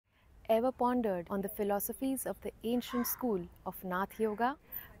Ever pondered on the philosophies of the ancient school of Nath Yoga?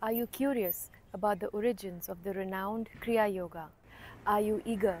 Are you curious about the origins of the renowned Kriya Yoga? Are you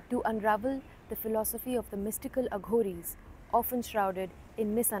eager to unravel the philosophy of the mystical aghoris, often shrouded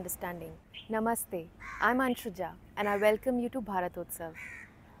in misunderstanding? Namaste, I'm Anshuja and I welcome you to Bharatotsav.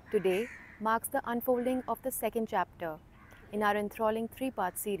 Today marks the unfolding of the second chapter in our enthralling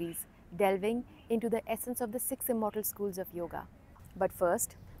three-part series delving into the essence of the six immortal schools of yoga. But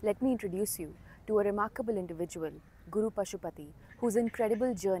first, let me introduce you to a remarkable individual, Guru Pashupati, whose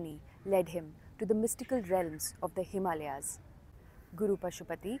incredible journey led him to the mystical realms of the Himalayas. Guru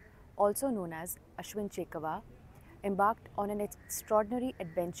Pashupati, also known as Ashwin Chekava, embarked on an extraordinary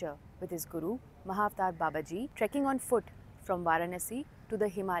adventure with his guru, Mahavatar Babaji, trekking on foot from Varanasi to the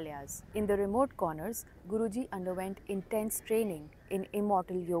Himalayas. In the remote corners, Guruji underwent intense training in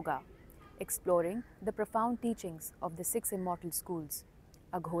Immortal Yoga, exploring the profound teachings of the six immortal schools,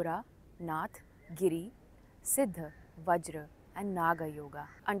 Aghora, Nath, Giri, Siddha, Vajra and Naga Yoga.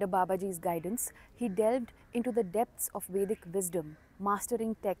 Under Babaji's guidance, he delved into the depths of Vedic wisdom,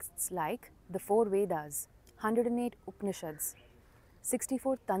 mastering texts like the four Vedas, 108 Upanishads,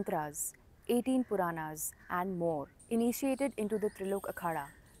 64 Tantras, 18 Puranas and more. Initiated into the Trilok Akhada,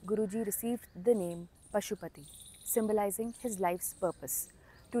 Guruji received the name Pashupati, symbolizing his life's purpose,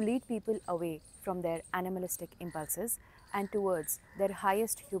 to lead people away from their animalistic impulses and towards their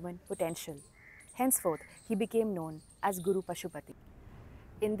highest human potential. Henceforth, he became known as Guru Pashupati.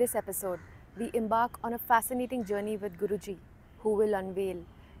 In this episode, we embark on a fascinating journey with Guruji, who will unveil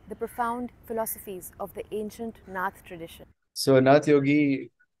the profound philosophies of the ancient Nath tradition. So Nath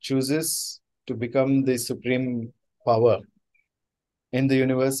Yogi chooses to become the supreme power in the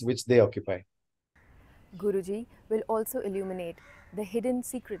universe which they occupy. Guruji will also illuminate the hidden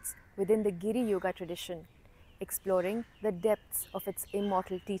secrets within the Giri Yoga tradition, exploring the depths of its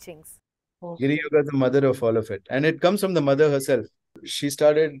immortal teachings. Giri Yoga is the mother of all of it. And it comes from the mother herself. She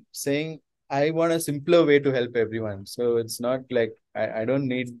started saying, I want a simpler way to help everyone. So it's not like, I don't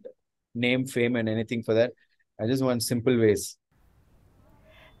need name, fame and anything for that. I just want simple ways.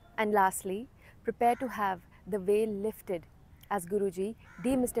 And lastly, prepare to have the veil lifted as Guruji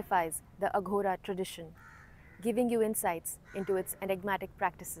demystifies the Aghora tradition, giving you insights into its enigmatic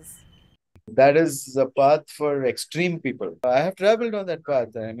practices. That is a path for extreme people. I have traveled on that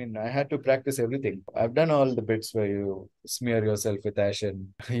path. I mean, I had to practice everything. I've done all the bits where you smear yourself with ash and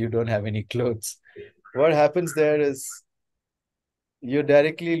you don't have any clothes. What happens there is you're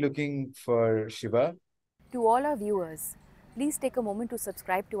directly looking for Shiva. To all our viewers, please take a moment to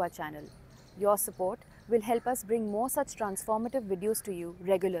subscribe to our channel. Your support will help us bring more such transformative videos to you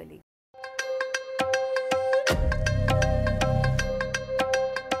regularly.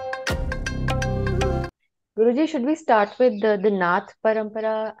 Guruji, should we start with the Nath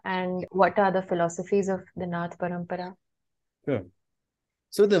Parampara and what are the philosophies of the Nath Parampara? Sure.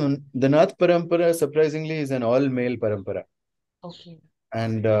 So the Nath Parampara, surprisingly, is an all-male Parampara. Okay.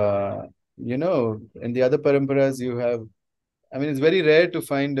 And, in the other Paramparas, you have, I mean, it's very rare to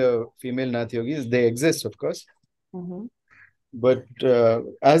find female Nath Yogis. They exist, of course. Mm-hmm. But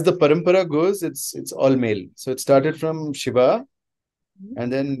as the Parampara goes, it's all male. So it started from Shiva.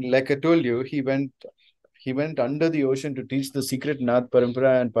 And then, like I told you, he went under the ocean to teach the secret Nath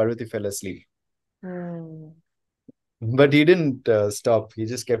Parampara and Parvati fell asleep. But he didn't stop. He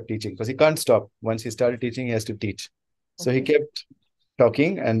just kept teaching because he can't stop. Once he started teaching, he has to teach. So he kept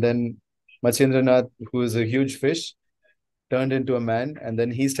talking, and then Matsyendranath, who is a huge fish, turned into a man, and then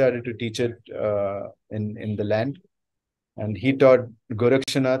he started to teach it in the land. And he taught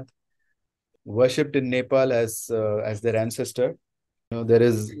Gorakshanath, worshipped in Nepal as their ancestor. There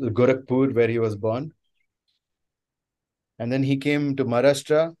is Gorakhpur where he was born. And then he came to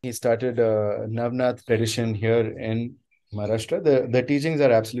Maharashtra. He started a Navnath tradition here in Maharashtra. The teachings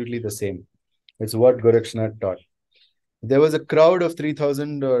are absolutely the same. It's what Gorakshanath taught. There was a crowd of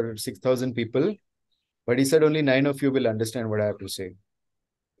 3,000 or 6,000 people, but he said only 9 of you will understand what I have to say.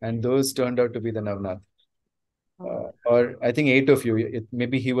 And those turned out to be the Navnath. Or I think 8 of you.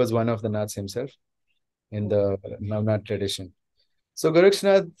 Maybe he was one of the Naths himself in the Navnath tradition. So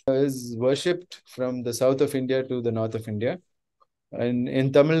Gorakshanath is worshipped from the south of India to the north of India. And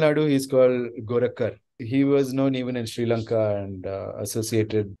in Tamil Nadu, he's called Gorakkar. He was known even in Sri Lanka and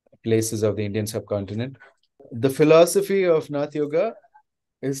associated places of the Indian subcontinent. The philosophy of Nath Yoga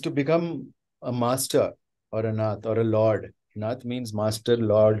is to become a master or a Nath or a Lord. Nath means master,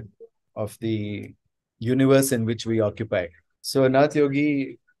 Lord of the universe in which we occupy. So Nath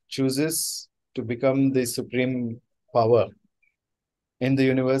Yogi chooses to become the supreme power in the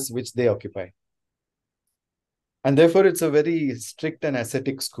universe which they occupy. And therefore, it's a very strict and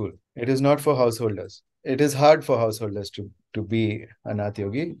ascetic school. It is not for householders. It is hard for householders to be a Nath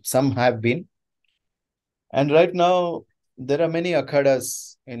yogi. Some have been. And right now, there are many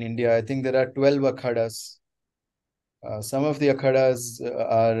akhadas in India. I think there are 12 akhadas. Some of the akhadas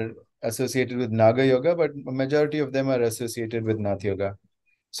are associated with Naga Yoga, but a majority of them are associated with Nath Yoga.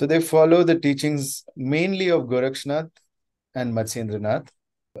 So they follow the teachings mainly of Gorakshnath and Matsyendranath.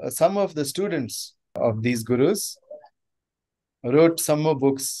 Some of the students of these gurus wrote some more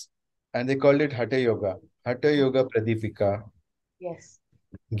books and they called it Hatha Yoga, Hatha Yoga Pradipika, Yes.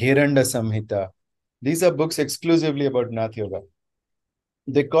 Gheranda Samhita. These are books exclusively about Nath Yoga.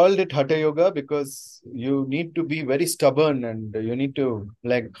 They called it Hatha Yoga because you need to be very stubborn and you need to,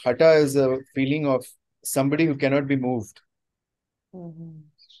 like, Hatha is a feeling of somebody who cannot be moved. Mhm.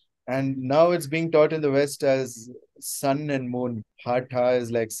 And now it's being taught in the West as sun and moon. Hatha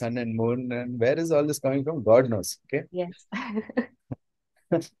is like sun and moon. And where is all this coming from? God knows. Okay. Yes.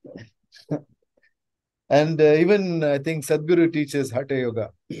 And even I think Sadhguru teaches Hatha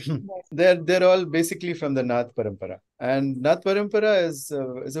Yoga. Yes. They're all basically from the Nath Parampara. And Nath Parampara is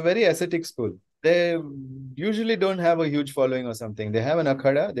a very ascetic school. They usually don't have a huge following or something. They have an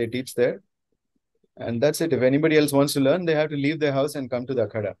akhada, they teach there, and that's it. If anybody else wants to learn, they have to leave their house and come to the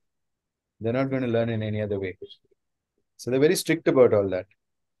akhada. They're not going to learn in any other way. So they're very strict about all that.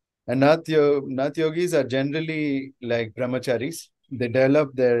 And Nath yogis are generally like brahmacharis. They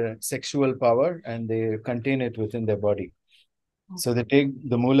develop their sexual power and they contain it within their body. So they take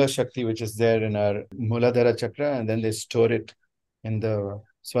the Mula Shakti, which is there in our Muladhara chakra, and then they store it in the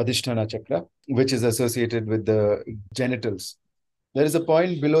Swadhisthana chakra, which is associated with the genitals. There is a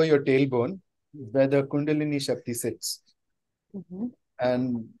point below your tailbone where the Kundalini Shakti sits. Mm-hmm.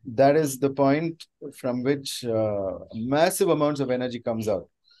 And that is the point from which massive amounts of energy comes out.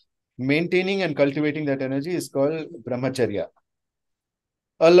 Maintaining and cultivating that energy is called brahmacharya.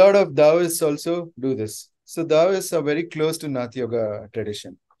 A lot of Taoists also do this. So Taoists are very close to Nath Yoga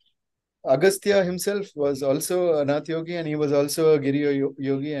tradition. Agastya himself was also a Nath yogi and he was also a Giri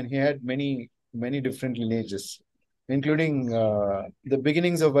yogi and he had many different lineages, including the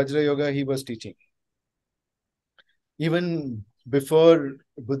beginnings of Vajra yoga he was teaching. Even before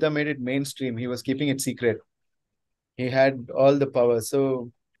Buddha made it mainstream, he was keeping it secret. He had all the power.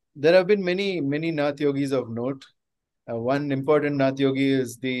 So there have been many Nath yogis of note. One important Nath yogi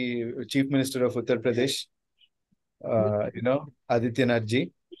is the Chief Minister of Uttar Pradesh, Adityanath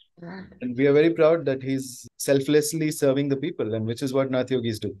ji. And we are very proud that he's selflessly serving the people, and which is what Nath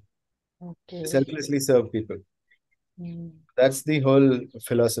yogis do. Okay. Selflessly serve people. Mm. That's the whole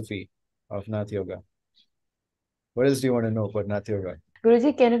philosophy of Nath Yoga. What else do you want to know about Nath Yoga?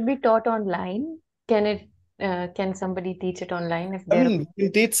 Guruji, can it be taught online? Can somebody teach it online if I they're mean, we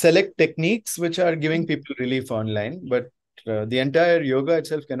teach select techniques which are giving people relief online, but the entire yoga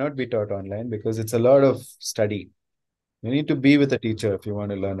itself cannot be taught online because it's a lot of study. You need to be with a teacher if you want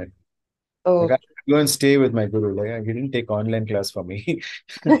to learn it. Like I Oh, had to go and stay with my guru. Like he didn't take online class for me.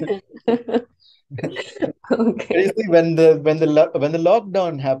 You okay. see, when the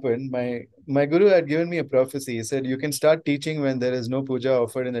lockdown happened, my guru had given me a prophecy. He said, "You can start teaching when there is no puja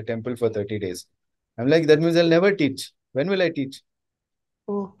offered in the temple for 30 days." I'm like, that means I'll never teach. When will I teach?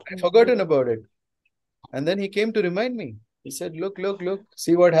 I've Okay. forgotten about it. And then he came to remind me. He said, look,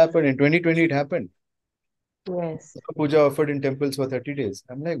 see what happened. In 2020, it happened. Yes. Puja offered in temples for 30 days.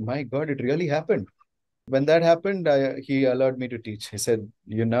 I'm like, my God, it really happened. When that happened, he allowed me to teach. He said,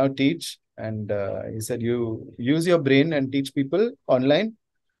 you now teach. And he said, you use your brain and teach people online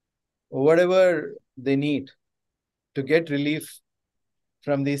whatever they need to get relief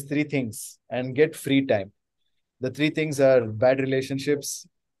from these three things and get free time. The three things are bad relationships,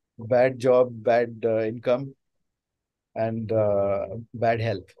 bad job, bad income, and bad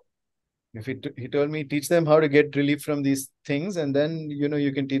health. If he told me, teach them how to get relief from these things, and then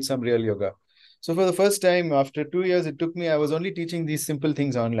you can teach some real yoga. So for the first time, after 2 years, it took me. I was only teaching these simple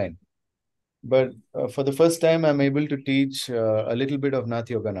things online, but for the first time, I'm able to teach a little bit of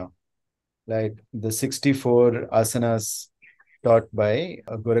Nath yoga now, like the 64 asanas taught by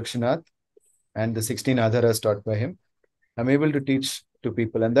Gorakshnath and the 16 adharas taught by him. I'm able to teach to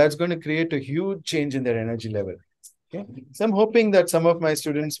people, and that's going to create a huge change in their energy level. Okay. So I'm hoping that some of my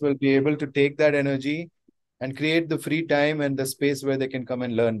students will be able to take that energy and create the free time and the space where they can come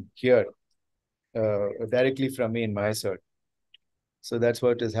and learn here directly from me in Mysore. So that's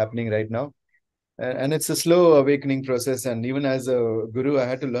what is happening right now. And it's a slow awakening process. And even as a guru, I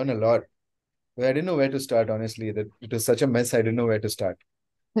had to learn a lot. I didn't know where to start, honestly. That it was such a mess. I didn't know where to start.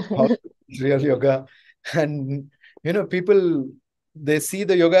 How to teach real yoga. And, people, they see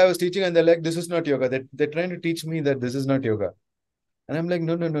the yoga I was teaching and they're like, this is not yoga. They're trying to teach me that this is not yoga. And I'm like,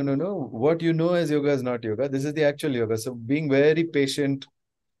 no, no, no, no, no. What you know as yoga is not yoga. This is the actual yoga. So being very patient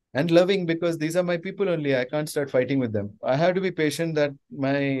and loving, because these are my people only. I can't start fighting with them. I have to be patient that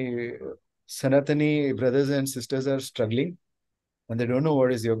my Sanatani brothers and sisters are struggling and they don't know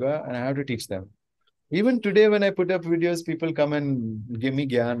what is yoga, and I have to teach them. Even today, when I put up videos, people come and give me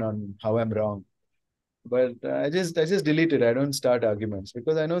gyan on how I'm wrong. But I just delete it. I don't start arguments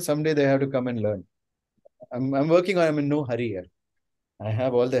because I know someday they have to come and learn. I'm working on. I'm in no hurry here. I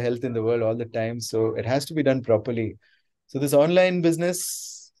have all the health in the world all the time, so it has to be done properly. So this online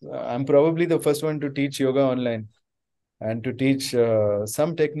business, I'm probably the first one to teach yoga online and to teach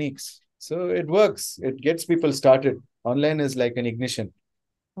some techniques. So it works. It gets people started. Online is like an ignition.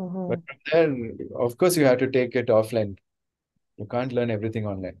 But Mhm. from there, of course, you have to take it offline. You can't learn everything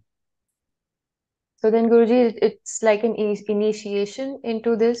online. So then, Guruji, it's like an initiation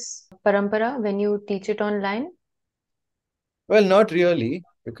into this parampara when you teach it online. Well, not really,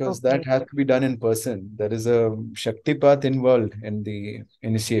 because that Okay. has to be done in person. There is a Shakti path involved in the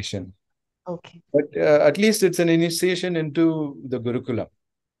initiation. Okay. But at least it's an initiation into the Gurukulam.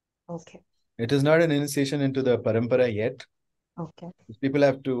 Okay. It is not an initiation into the Parampara yet. Okay. People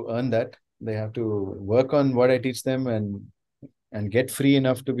have to earn that. They have to work on what I teach them and get free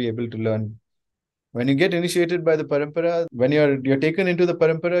enough to be able to learn. When you get initiated by the Parampara, when you're taken into the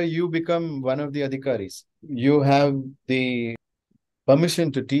Parampara, you become one of the Adhikaris. You have the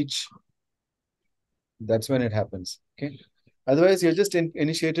permission to teach. That's when it happens. Okay. Otherwise, you're just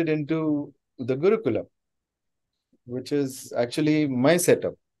initiated into the Gurukula, which is actually my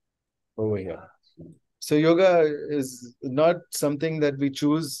setup over here. So yoga is not something that we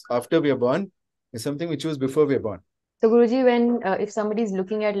choose after we are born. It's something we choose before we are born. So, Guruji, when if somebody is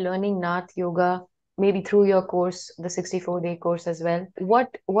looking at learning Nath yoga, maybe through your course, the 64-day course as well,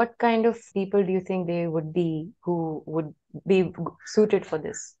 what kind of people do you think they would be who would be suited for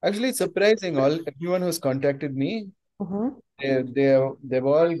this? Actually, it's surprising. Everyone who's contacted me, Mm-hmm. they've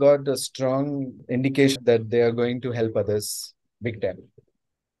all got a strong indication that they are going to help others big time.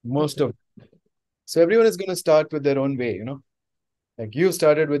 Most of So everyone is going to start with their own way, Like you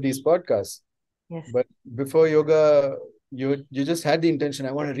started with these podcasts, Yes. but before yoga, you just had the intention.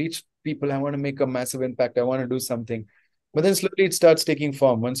 I want to reach people. I want to make a massive impact. I want to do something. But then slowly it starts taking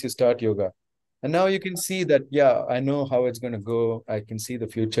form once you start yoga. And now you can see that, yeah, I know how it's going to go. I can see the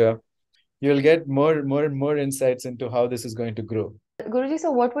future. You'll get more and more insights into how this is going to grow. Guruji,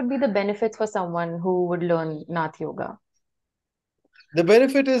 so what would be the benefits for someone who would learn Nath yoga? The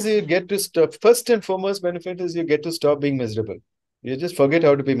benefit is you get to stop. First and foremost benefit is you get to stop being miserable. You just forget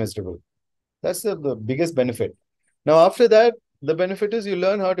how to be miserable. That's the biggest benefit. Now, after that, the benefit is you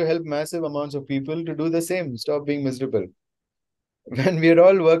learn how to help massive amounts of people to do the same. Stop being miserable. When we are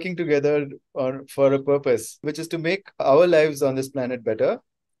all working together for a purpose, which is to make our lives on this planet better,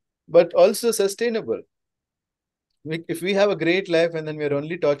 but also sustainable. If we have a great life and then we are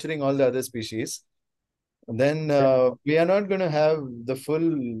only torturing all the other species, then we are not going to have the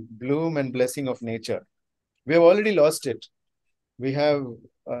full bloom and blessing of nature. We have already lost it. We have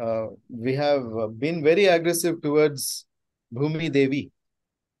been very aggressive towards Bhumi Devi,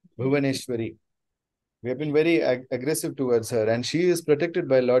 Bhuvaneshwari. We have been very aggressive towards her, and she is protected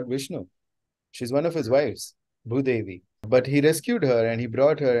by Lord Vishnu. She's one of his wives, Bhudevi. But he rescued her and he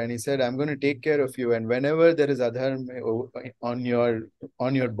brought her and he said, I'm going to take care of you. And whenever there is adharma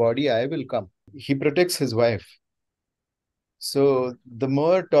on your body, I will come. He protects his wife. So the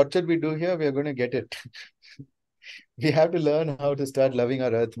more torture we do here, we are going to get it. We have to learn how to start loving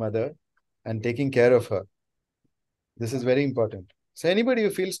our Earth Mother and taking care of her. This is very important. So anybody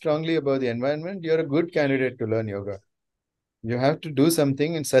who feels strongly about the environment, you're a good candidate to learn yoga. You have to do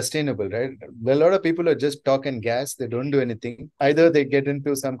something and sustainable, right? A lot of people are just talk and gas. They don't do anything. Either they get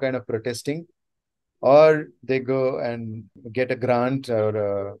into some kind of protesting or they go and get a grant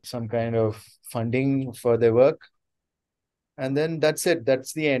or some kind of funding for their work. And then that's it.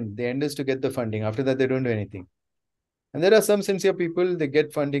 That's the end. The end is to get the funding. After that, they don't do anything. And there are some sincere people, they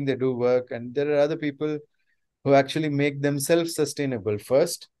get funding, they do work. And there are other people who actually make themselves sustainable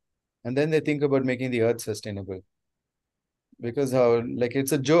first. And then they think about making the earth sustainable. Because how, like,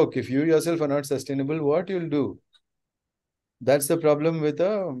 it's a joke. If you yourself are not sustainable, what you'll do? That's the problem with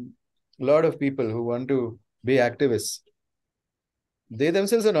a lot of people who want to be activists. They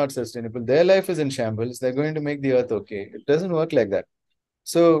themselves are not sustainable. Their life is in shambles. They're going to make the earth okay. It doesn't work like that.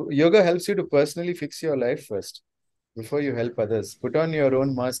 So yoga helps you to personally fix your life first before you help others. Put on your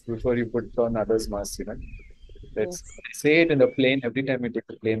own mask before you put on others' masks. Let's say it in the plane every time you take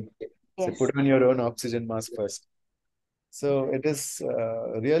the plane. So Yes. put on your own oxygen mask first. So it is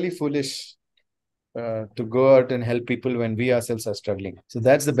really foolish to go out and help people when we ourselves are struggling. So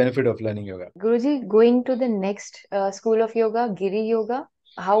that's the benefit of learning yoga. Guruji, going to the next school of yoga, Giri Yoga,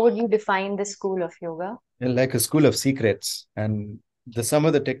 how would you define this school of yoga? Like a school of secrets, and some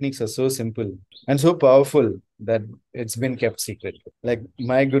of the techniques are so simple and so powerful that it's been kept secret. Like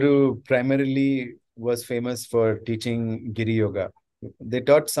my guru primarily was famous for teaching Giri Yoga. They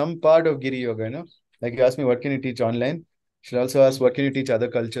taught some part of Giri Yoga, Like you asked me, what can you teach online? Should also ask, what can you teach other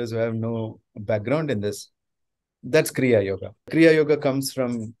cultures who have no background in this? That's Kriya Yoga. Kriya Yoga comes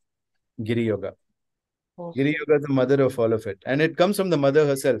from Giri Yoga. Giri Yoga is the mother of all of it. And it comes from the mother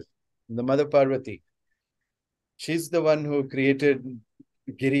herself, the mother Parvati. She's the one who created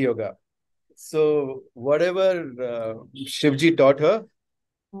Giri Yoga. So whatever Shivji taught her,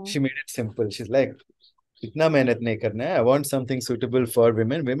 she made it simple. She's like, "Itna mehnat nahi karna hai. I want something suitable for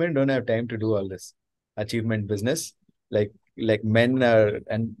women. Women don't have time to do all this achievement business. Like men are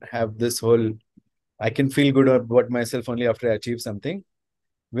and have this whole. I can feel good about myself only after I achieve something.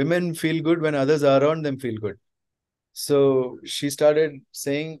 Women feel good when others are around them feel good. So she started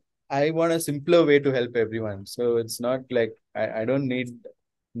saying, I want a simpler way to help everyone. So it's not like I don't need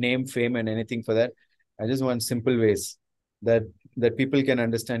name, fame, and anything for that. I just want simple ways that people can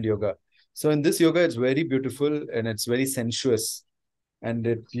understand yoga. So in this yoga, it's very beautiful and it's very sensuous. And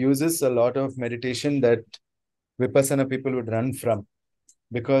it uses a lot of meditation that Vipassana people would run from.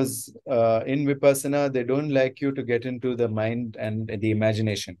 Because in Vipassana, they don't like you to get into the mind and the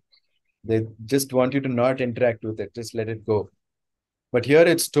imagination. They just want you to not interact with it, just let it go. But here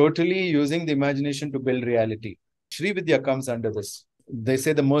it's totally using the imagination to build reality. Shri Vidya comes under this. They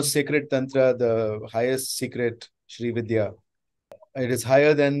say the most sacred Tantra, the highest secret, Shri Vidya. It is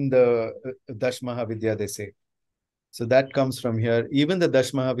higher than the Dash Mahavidya, they say. So that comes from here. Even the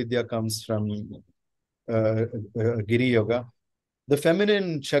Dash Mahavidya comes from Giri Yoga. The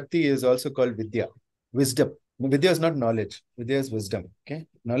feminine Shakti is also called Vidya, wisdom. Vidya is not knowledge. Vidya is wisdom. Okay,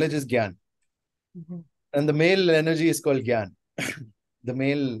 knowledge is Gyan. And the male energy is called Gyan. The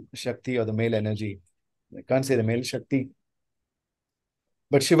male Shakti or the male energy. I can't say the male Shakti,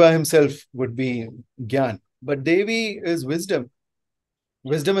 but Shiva himself would be Gyan. But Devi is wisdom.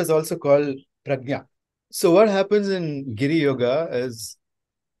 Wisdom is also called Prajna. So what happens in Giri Yoga is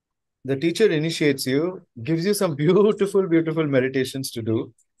the teacher initiates you, gives you some beautiful, beautiful meditations to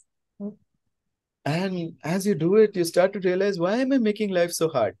do. And as you do it, you start to realize, why am I making life so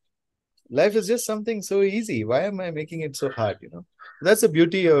hard? Life is just something so easy. Why am I making it so hard? That's the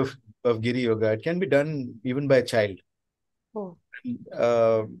beauty of Giri Yoga. It can be done even by a child. Oh.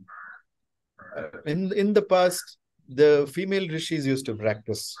 Uh, in the past, the female rishis used to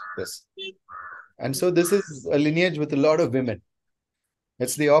practice this, and so this is a lineage with a lot of women.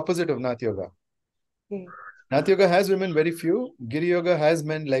 It's the opposite of Nath Yoga. Nath Yoga has women very few. Giri Yoga has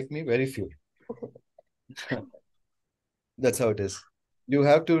men like me very few. That's how it is. You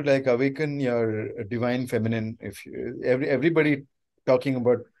have to like awaken your divine feminine. If everybody talking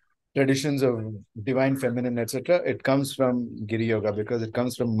about traditions of divine feminine, etc., it comes from Giri Yoga because it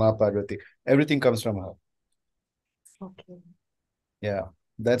comes from Ma Parvati. Everything comes from her. Okay. Yeah,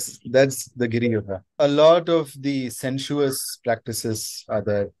 that's the Giri Yoga. A lot of the sensuous practices are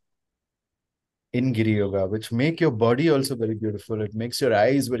there in Giri Yoga, which make your body also very beautiful. It makes your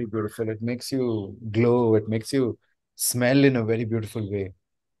eyes very beautiful. It makes you glow. It makes you smell in a very beautiful way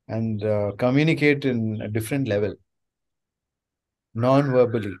and communicate in a different level,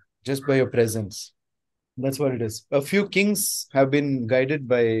 non-verbally, just by your presence. That's what it is. A few kings have been guided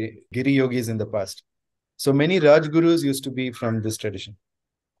by Giri yogis in the past. So many Rajgurus used to be from this tradition,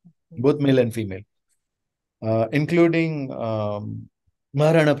 both male and female, including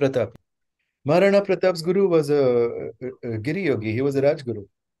Maharana Pratap. Maharana Pratap's guru was a Giri yogi. He was a Rajguru.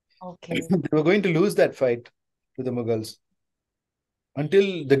 Okay. They were going to lose that fight to the Mughals.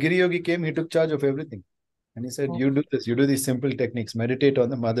 Until the Giri yogi came, he took charge of everything. And he said, you do this, you do these simple techniques, meditate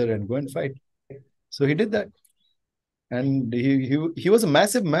on the mother and go and fight. So he did that. And he was a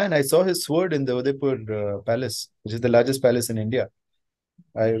massive man. I saw his sword in the Udaipur palace, which is the largest palace in India.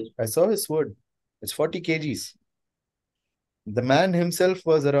 I saw his sword. It's 40 kgs. The man himself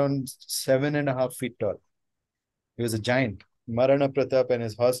was around 7.5 feet tall. He was a giant. Maharana Pratap and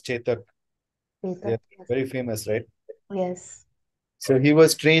his horse Chetak, they're very famous, right? Yes. So he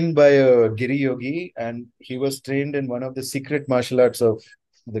was trained by a Giri yogi and he was trained in one of the secret martial arts of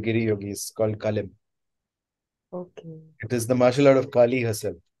the Giri yogis called Kalim. Okay. It is the martial art of Kali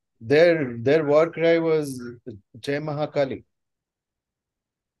herself. Their war cry was Jai Mahakali.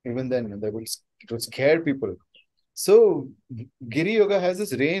 Even then, it would scare people. So Giri Yoga has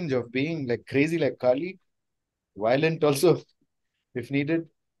this range of being like crazy like Kali violent also if needed,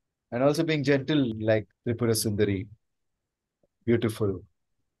 and also being gentle like Tripura Sundari, beautiful.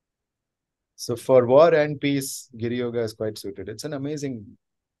 So for war and peace, Giri Yoga is quite suited. It's an amazing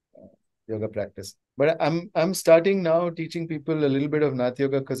uh, yoga practice. But I'm starting now teaching people a little bit of Nath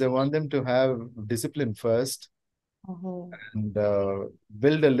Yoga because I want them to have discipline first Mhm. and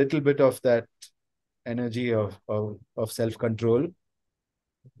build a little bit of that energy of self-control.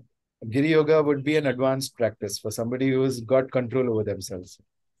 Giri Yoga would be an advanced practice for somebody who's got control over themselves.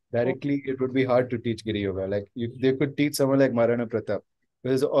 Directly, it would be hard to teach Giri Yoga. Like they could teach someone like Marana Pratap, who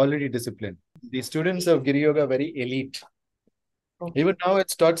is already disciplined. The students of Giri Yoga are very elite. Okay. Even now,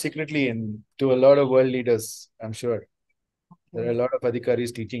 it's taught secretly in to a lot of world leaders. I'm sure there are a Okay. lot of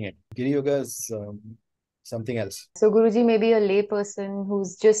adhikaris teaching it. Giri Yoga is something else. So, Guruji, maybe a lay person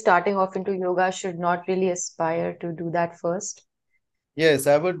who's just starting off into yoga should not really aspire to do that first. Yes,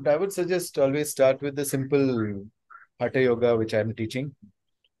 I would suggest always start with the simple Hatha Yoga, which I'm teaching.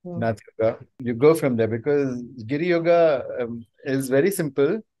 Hmm. Nath Yoga. You go from there because Giri Yoga is very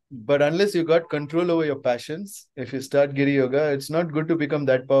simple. But unless you got control over your passions, if you start Giri Yoga, it's not good to become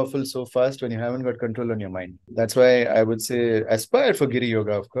that powerful so fast when you haven't got control on your mind. That's why I would say aspire for Giri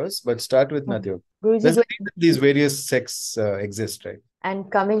Yoga, of course, but start with Nath Mhm. Yoga. Guruji, There's a reason these various sects exist, right? and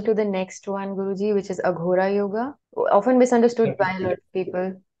coming to the next one, Guruji, which is Aghora Yoga, often misunderstood by a lot of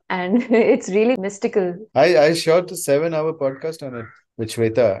people, and it's really mystical. I shot a 7 hour podcast on it with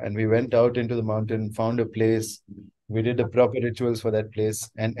Shweta, and we went out into the mountain, found a place. We did the proper rituals for that place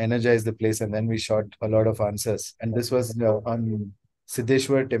and energized the place, and then we shot a lot of answers. And this was on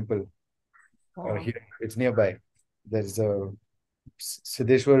Siddheshwar temple Wow. here. It's nearby. There's a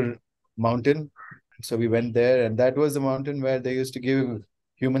Siddheshwar mountain. So we went there, and that was the mountain where they used to give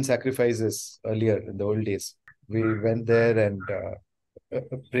human sacrifices earlier in the old days. We went there and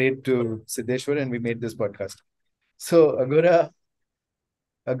prayed to Siddheshwar, and we made this podcast. So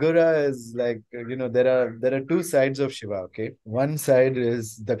Aghora is like there are two sides of Shiva. Okay, one side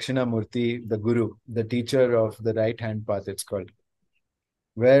is Dakshinamurti, the Guru, the teacher of the right hand path. It's called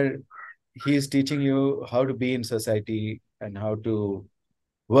where he is teaching you how to be in society and how to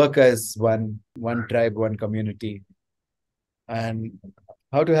work as one tribe, one community, and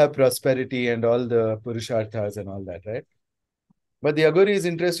how to have prosperity and all the purusharthas and all that, right? But the Aghori is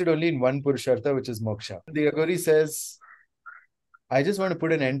interested only in one purushartha, which is moksha. The Aghori says, I just want to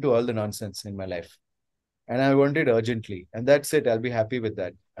put an end to all the nonsense in my life. And I want it urgently. And that's it. I'll be happy with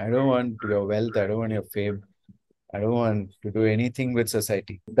that. I don't want your wealth. I don't want your fame. I don't want to do anything with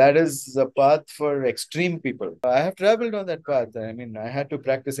society. That is a path for extreme people. I have traveled on that path. I mean, I had to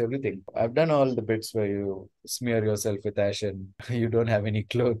practice everything. I've done all the bits where you smear yourself with ash and you don't have any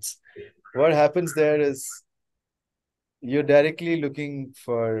clothes. What happens there is you're directly looking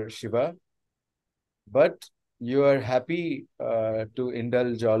for Shiva, but you are happy to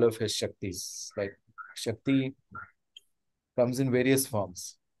indulge all of his Shaktis. Like Shakti comes in various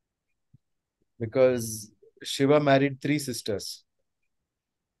forms because Shiva married three sisters.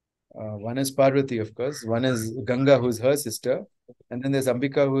 One is Parvati, of course. One is Ganga, who's her sister. And then there's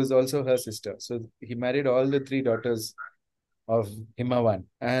Ambika, who is also her sister. So he married all the three daughters of Himavan.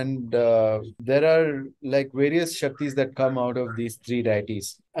 And there are like various Shaktis that come out of these three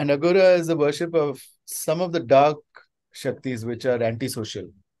deities. And Aghora is the worship of some of the dark Shaktis, which are antisocial.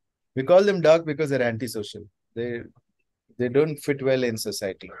 We call them dark because they're antisocial. They don't fit well in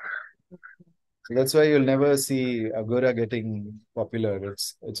society. So that's why you'll never see Agora getting popular.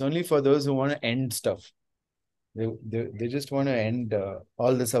 It's only for those who want to end stuff. They just want to end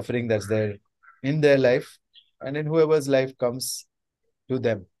all the suffering that's there in their life and in whoever's life comes to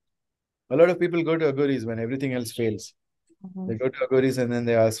them. A lot of people go to Agoris when everything else fails. Mhm. They go to Agoris and then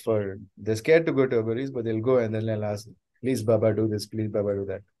they ask for, they're scared to go to Agoris, but they'll go and then they'll ask, please Baba do this, please Baba do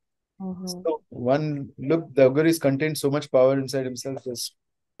that. Mhm. So one look, the Agoris contain so much power inside himself. Just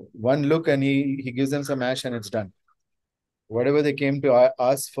one look and he gives them some ash and it's done. Whatever they came to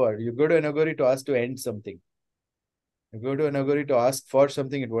ask for. You go to an Aghori to ask to end something. You go to an Aghori to ask for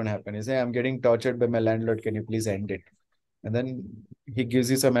something, it won't happen. You say, I'm getting tortured by my landlord. Can you please end it? And then he gives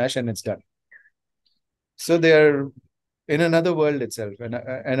you some ash and it's done. So they are in another world itself. And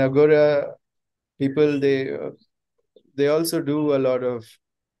Aghora people, they also do a lot of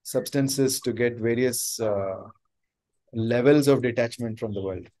substances to get various levels of detachment from the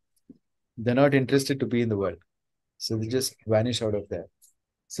world. They're not interested to be in the world. So they just vanish out of there.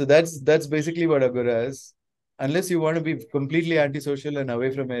 So that's basically what Agora is. Unless you want to be completely antisocial and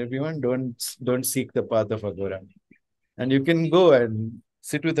away from everyone, don't seek the path of Agora. And you can go and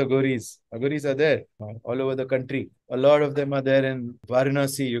sit with Agoris. Agoris are there all over the country. A lot of them are there in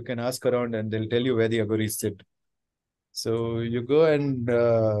Varanasi. You can ask around and they'll tell you where the Agoris sit. So you go and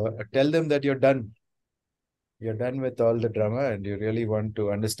tell them that you're done. You're done with all the drama and you really want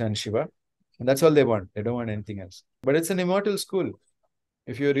to understand Shiva. And that's all they want. They don't want anything else. But it's an immortal school.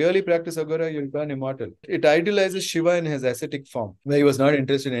 If you really practice Aghora, you'll turn immortal. It idealizes Shiva in his ascetic form, where he was not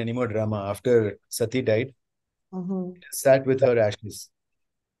interested in any more drama. After Sati died, Mm-hmm. sat with her ashes.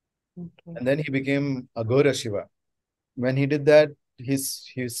 Okay. And then he became Aghora Shiva. When he did that, he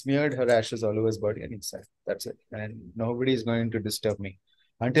smeared her ashes all over his body and he said, that's it. And nobody is going to disturb me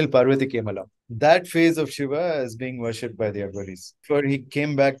until Parvati came along. That phase of Shiva is being worshipped by the Aghoris. Before he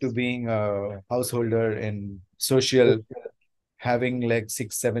came back to being a householder in social, having like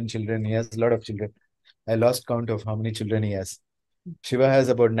 6, 7 children. He has a lot of children. I lost count of how many children he has. Shiva has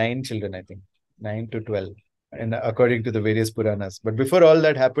about 9 children, I think, 9 to 12, and according to the various Puranas. But before all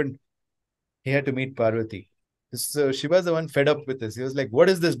that happened, he had to meet Parvati. So Shiva's the one fed up with this. He was like, "What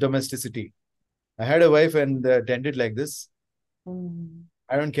is this domesticity? I had a wife and tended like this. Mm.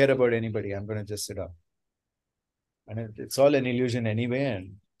 I don't care about anybody. I'm going to just sit down." And it's all an illusion anyway,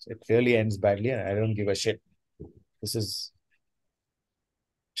 and it really ends badly. And I don't give a shit. This is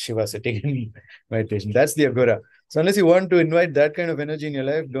Shiva sitting in meditation. That's the Aghora. So unless you want to invite that kind of energy in your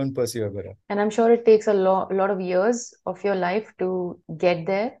life, don't pursue Aghora. And I'm sure it takes a lot of years of your life to get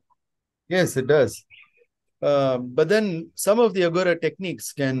there. Yes, it does. But then some of the Aghora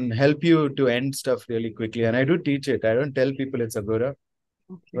techniques can help you to end stuff really quickly. And I do teach it. I don't tell people it's Aghora.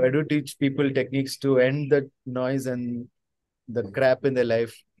 But I Okay. do teach people techniques to end the noise and the crap in their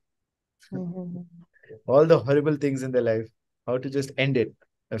life, Mm-hmm. all the horrible things in their life, how to just end it.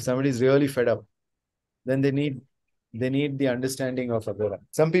 If somebody's really fed up, then they need the understanding of Aghora.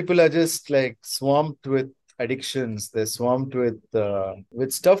 Some people are just like swamped with addictions. They're swamped with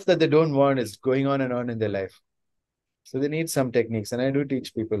stuff that they don't want is going on and on in their life. So they need some techniques, and I do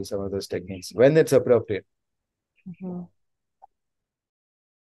teach people some of those techniques when it's appropriate. Mm-hmm.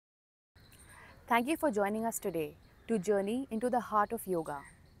 Thank you for joining us today to journey into the heart of yoga.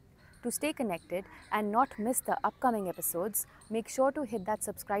 To stay connected and not miss the upcoming episodes, make sure to hit that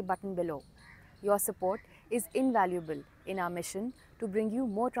subscribe button below. Your support is invaluable in our mission to bring you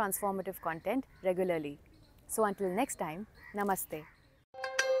more transformative content regularly. So until next time, namaste.